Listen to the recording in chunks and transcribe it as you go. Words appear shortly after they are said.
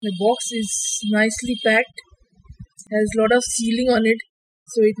The box is nicely packed, has a lot of sealing on it,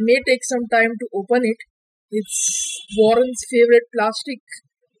 so it may take some time to open it. It's Warren's favorite plastic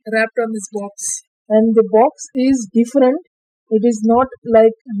wrapped on this box. And the box is different. It is not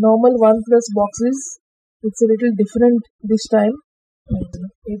like normal OnePlus boxes. It's a little different this time.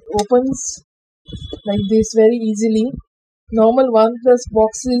 It opens like this very easily. Normal OnePlus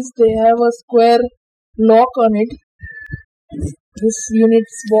boxes, they have a square lock on it. This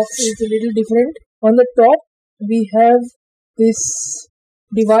unit's box is a little different. On the top, we have this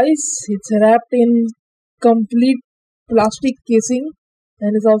device. It's wrapped in complete plastic casing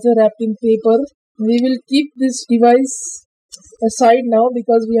and is also wrapped in paper. We will keep this device aside now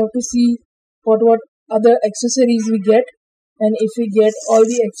because we have to see what other accessories we get and if we get all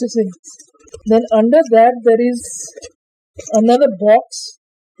the accessories. Then under that there is another box.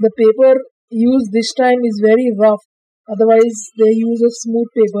 The paper used this time is very rough. Otherwise they use a smooth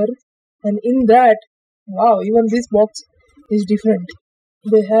paper. And in that, wow, even this box is different.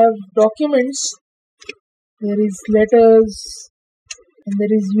 They have documents. There is letters. And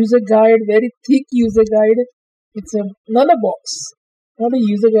there is user guide, very thick user guide. It's another box. Not a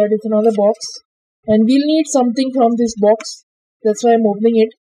user guide, it's another box. And we'll need something from this box. That's why I'm opening it.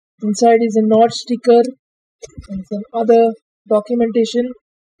 Inside is a notch sticker and some other documentation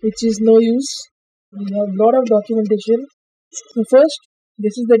which is no use. We have a lot of documentation. So first,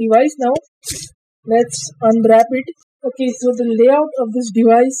 this is the device now. Let's unwrap it. Okay, so the layout of this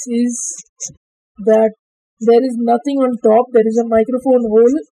device is that there is nothing on top. There is a microphone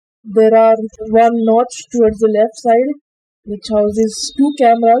hole. There are one notch towards the left side which houses two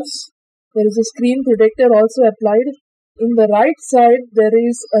cameras. There is a screen protector also applied. In the right side there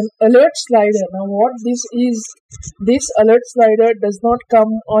is an alert slider. Now what this is, this alert slider does not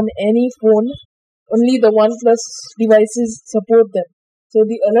come on any phone. Only the OnePlus devices support them. So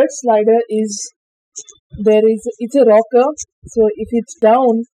the alert slider is, it's a rocker. So if it's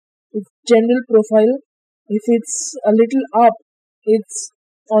down, it's general profile. If it's a little up, it's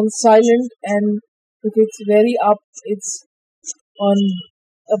on silent, and if it's very up, it's on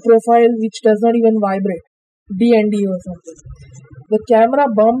a profile which does not even vibrate, D&D or something. The camera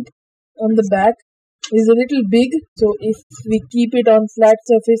bump on the back is a little big, so if we keep it on flat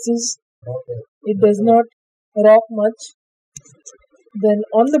surfaces, it does not rock much. Then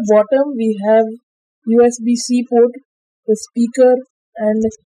on the bottom we have USB-C port, the speaker and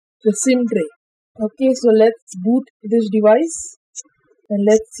the SIM tray. Okay, so let's boot this device and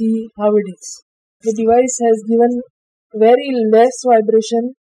let's see how it is. The device has given very less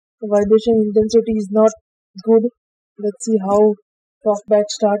vibration. The vibration intensity is not good. Let's see how TalkBack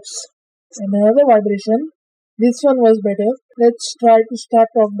starts. And another vibration. This one was better. Let's try to start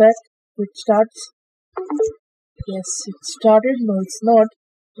TalkBack. It starts. Yes, it started. No, it's not.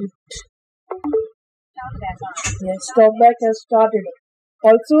 Yes, TalkBack has started.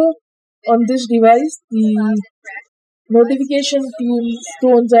 Also, on this device, the notification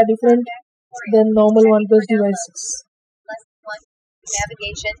tones are different than normal OnePlus devices.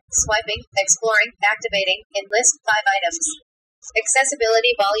 Navigation, swiping, exploring, activating, in list 5 items.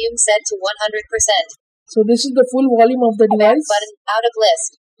 Accessibility volume set to 100%. So this is the full volume of the device. Back button, out of list.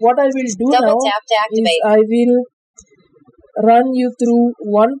 What I will do Double now tap to activate. is I will run you through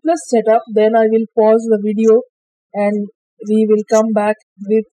OnePlus setup, then I will pause the video and we will come back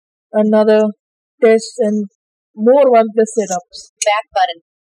with another test and more OnePlus setups. Back button.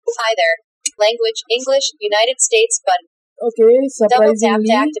 Hi there. Language, English, United States button. Okay, surprisingly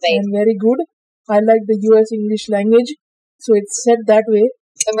and very good. I like the US English language, so it's set that way.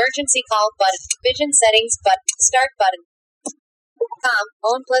 Emergency call button. Vision settings button. Start button.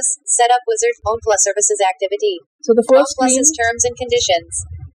 oneplus setup wizard. oneplus services activity. So the first oneplus screen, terms and conditions.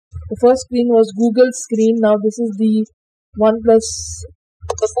 The first screen was Google's screen. Now this is the OnePlus.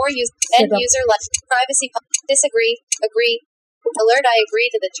 Before use end user left privacy disagree agree alert. I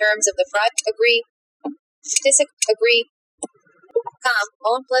agree to the terms of the agree disagree.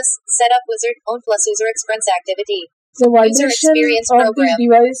 oneplus setup wizard. oneplus user experience activity. The vibration of this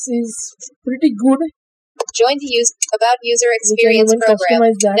device is pretty good. Join the about user experience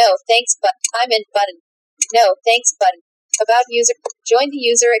program. No thanks but I'm in button. No thanks button. About user join the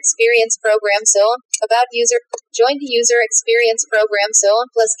user experience program so about user join the user experience program so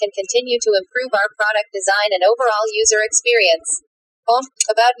OnePlus can continue to improve our product design and overall user experience.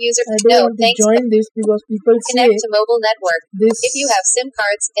 About user I don't want to join this because people connect say to mobile network. This if you have SIM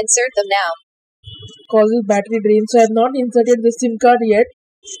cards, insert them now. Causes battery drain. So I have not inserted the SIM card yet.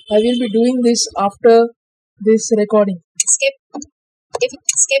 I will be doing this after this recording. Skip. If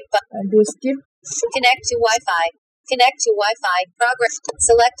skip button. I'll do skip. Connect to Wi-Fi. Connect to Wi-Fi. Progress.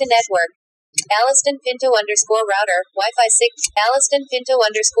 Select a network. Alliston Pinto _ router. Wi-Fi 6. Alliston Pinto _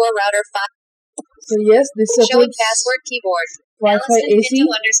 router 5. So yes, this supports Showing password keyboard. Wi-Fi AC.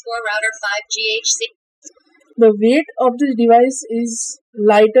 Pinto _ router 5 GHC. The weight of this device is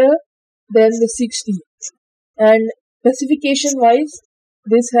lighter than the 60. And specification wise,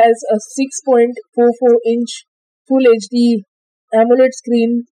 this has a 6.44-inch Full HD AMOLED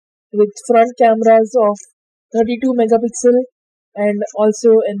screen with front cameras of 32 megapixel and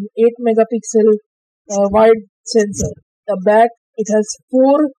also an 8 megapixel wide sensor. The back, it has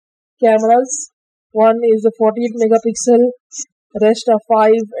 4 cameras. One is a 48 megapixel, rest are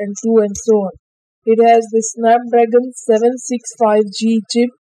 5 and 2 and so on. It has the Snapdragon 765G chip.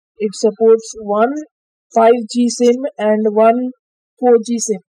 It supports one 5G SIM and one 4G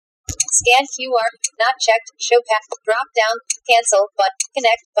SIM. Scan QR, not checked, show path, drop down, cancel, but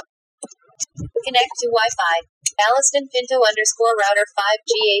connect, connect to Wi-Fi. Alliston Pinto _ router 5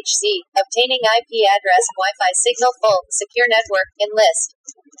 GHC, obtaining IP address, Wi-Fi signal full, secure network, enlist.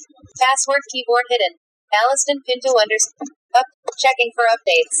 Password keyboard hidden. Alliston Pinto _ up, checking for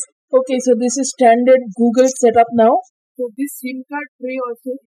updates. Okay, so this is standard Google setup now. So this SIM card tray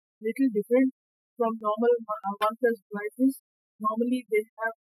also is little different from normal OnePlus devices. Normally they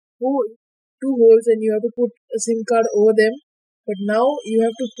have two holes and you have to put a SIM card over them. But now you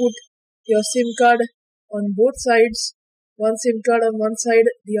have to put your SIM card on both sides. One SIM card on one side,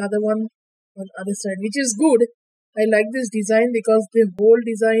 the other one on the other side, which is good. I like this design because the whole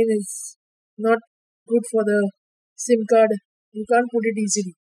design is not good for the SIM card. You can't put it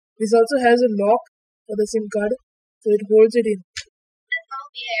easily. This also has a lock for the SIM card, so it holds it in. Call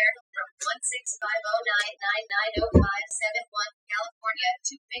the air from 16509990571, California.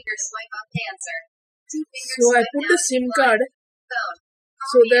 2-finger swipe up answer. 2-finger so I put the SIM card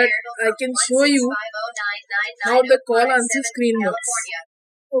so that I can show you how the call answer screen works.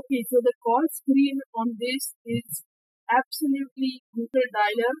 Okay, so the call screen on this is absolutely Google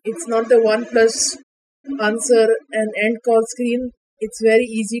dialer. It's not the OnePlus answer and end call screen. It's very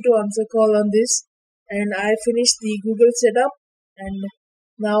easy to answer call on this. And I finished the Google setup, and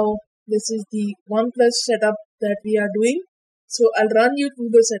now this is the OnePlus setup that we are doing. So I'll run you through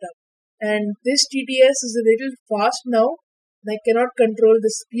the setup. And this TTS is a little fast now. I cannot control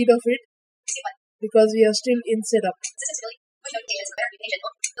the speed of it because we are still in setup. Built-in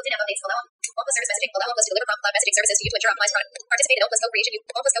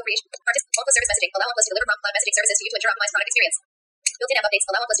app updates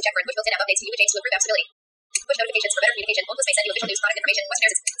allow OnePlus to check for and push built-in app updates to you and change to improve app stability. Push notifications for better communication. OnePlus may send you official news, product information,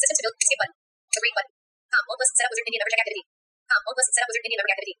 questionnaires, system stability. Skip button. Agree button. OnePlus setup wizard Indian member check activity. OnePlus setup wizard Indian member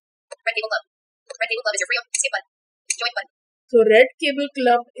activity. Red Cable Club. Red Cable Club is your free. Skip button. Join button. So Red Cable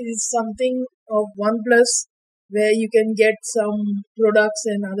Club is something of OnePlus where you can get some products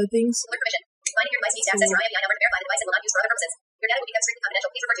and other things. Alert permission. Finding your device needs to access your IMEI number to verify the device and will not use for other purposes. Your data will be kept strictly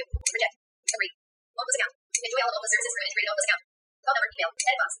confidential. Please refer to. Reject. Agree. OnePlus account. Enjoy all of OnePlus services through an integrated OnePlus account. Phone number, email,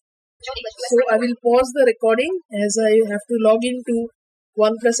 edit box. Join English. So I will pause the recording as I have to log into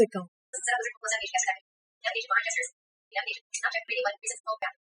OnePlus account.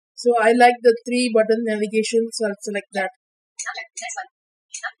 So I like the 3-button navigation, so I'll select that.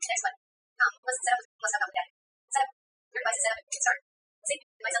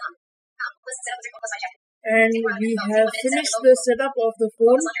 And we have finished the setup of the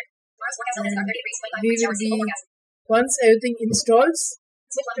phone, and we will be, once everything installs,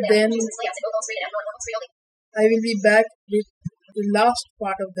 then I will be back with the last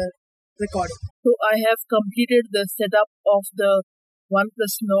part of the recording. So I have completed the setup of the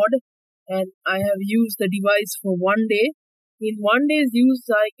OnePlus Nord, and I have used the device for 1 day. In 1 day's use,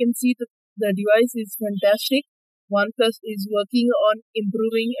 I can see that the device is fantastic. OnePlus is working on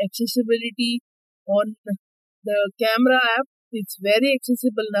improving accessibility on the camera app. It's very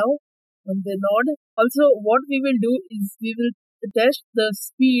accessible now on the Nord. Also, what we will do is we will test the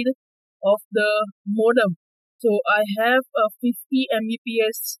speed of the modem. So I have a 50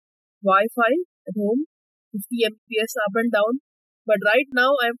 Mbps Wi-Fi at home, 50 Mbps up and down. But right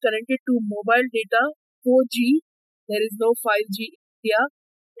now I am connected to mobile data 4G. There is no 5G in India.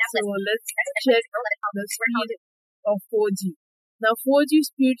 So let's check the speed of 4G. Now 4G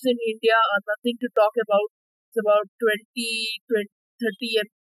speeds in India are nothing to talk about. It's about 30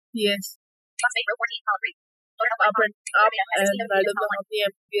 Mbps up and up, and I don't know how many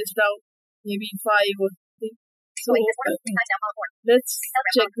Mbps down, maybe 5 or something. So let's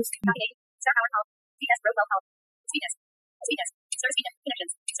check the speed.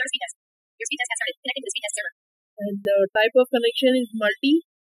 And the type of connection is multi,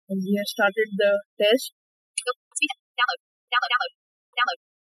 and we have started the test. Download. Download. Download. Download.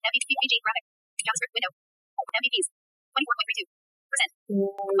 MVG graphic. JavaScript window. MVPs. 24.32%.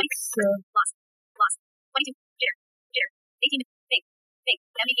 Loss. Loss. 22. Jitter. Jitter. 18. Big. Big.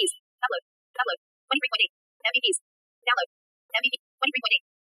 MVPs. Upload. Upload. 23.8. MVPs. Download. MVP. 23.8.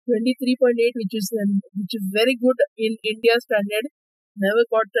 23.8, which is very good in India standard. Never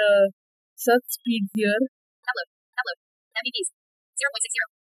got such speed here. Upload. Upload. MVPs.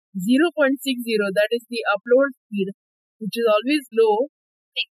 0.60. 0.60, that is the upload speed, which is always low.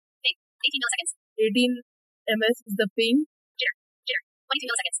 Ping. Ping. 18 milliseconds. 18 ms is the ping. Jitter. Jitter.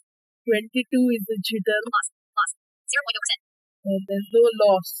 22 milliseconds. 22 is the jitter. Loss. Loss. 0.0%. And there's no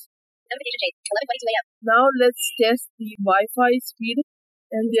loss. Notification date. 11:22 a.m. Now let's test the Wi-Fi speed,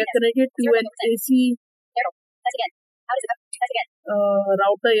 and we are connected to an AC Test again. How does it test again?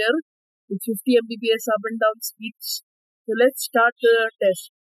 Router here with 50 Mbps up and down speeds. So let's start the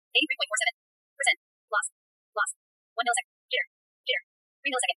test. 83.47%. Loss. Loss. 1 millisecond. Jitter. Jitter.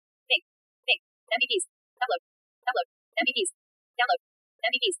 3 millisecond. Ping. Ping. MVPs. Upload. Upload. MVPs. Download.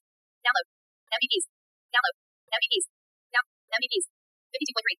 MVPs. Download. MVPs. Download. MVPs. Down. MVPs.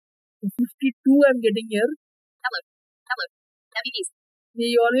 52.3. 52 I'm getting here. Upload. Upload. MVPs.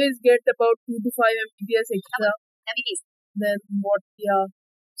 We always get about 2 to 5 Mbps extra. Upload. MVPs. Then what we are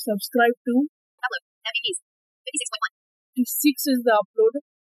subscribed to. Upload. MVPs. 56.1. 56 is the upload.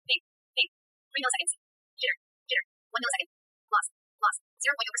 Ping. Ping. 3 milliseconds. Jitter. Jitter. 1 millisecond. Loss. Loss.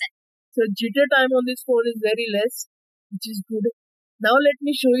 0.0%. So jitter time on this phone is very less, which is good. Now let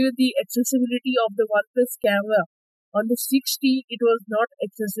me show you the accessibility of the OnePlus camera. On the 6T, it was not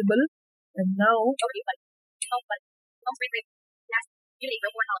accessible, and now overview button. Home button. Home screen grid. Task. Unity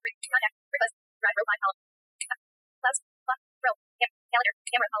row 4 column 3. Contact. Request. Drive row 5 column. Clouds. Clock. Row. Calendar.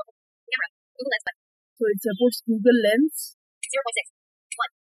 Camera column. Camera. Google Lens button. So it supports Google Lens. 0.6.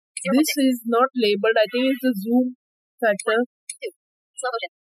 1. 0.6. This is not labeled. I think it's the zoom factor. 2. Slow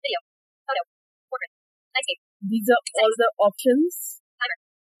motion. Video. Photo. Portrait. Landscape. These are all the options. Timer.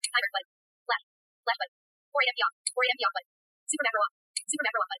 Timer button. Flash. Flash button. 4 MP off. 4 MP off button. Super macro off. Super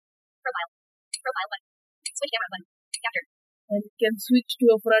macro off button. Profile. Profile button. Switch camera button. Capture. And you can switch to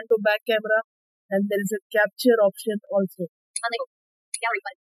a front or back camera. And there is a capture option also. Unlabeled. Gallery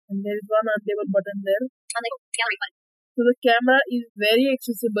button. And there is one unlabeled button there. Unlabeled. Gallery button. So the camera is very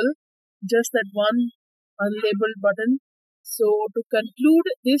accessible. Just that one unlabeled button. So to conclude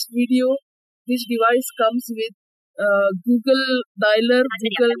this video, this device comes with Google Dialer,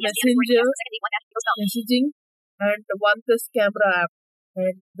 Google Messenger, messaging, and OnePlus camera app.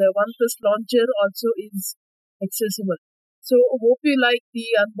 And the OnePlus launcher also is accessible. So hope you like the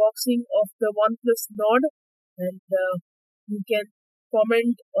unboxing of the OnePlus Nord, and you can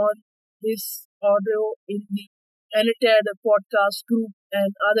comment on this audio in the Annotated podcast group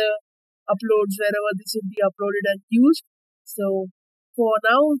and other uploads wherever this will be uploaded and used. So for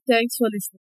now, thanks for listening.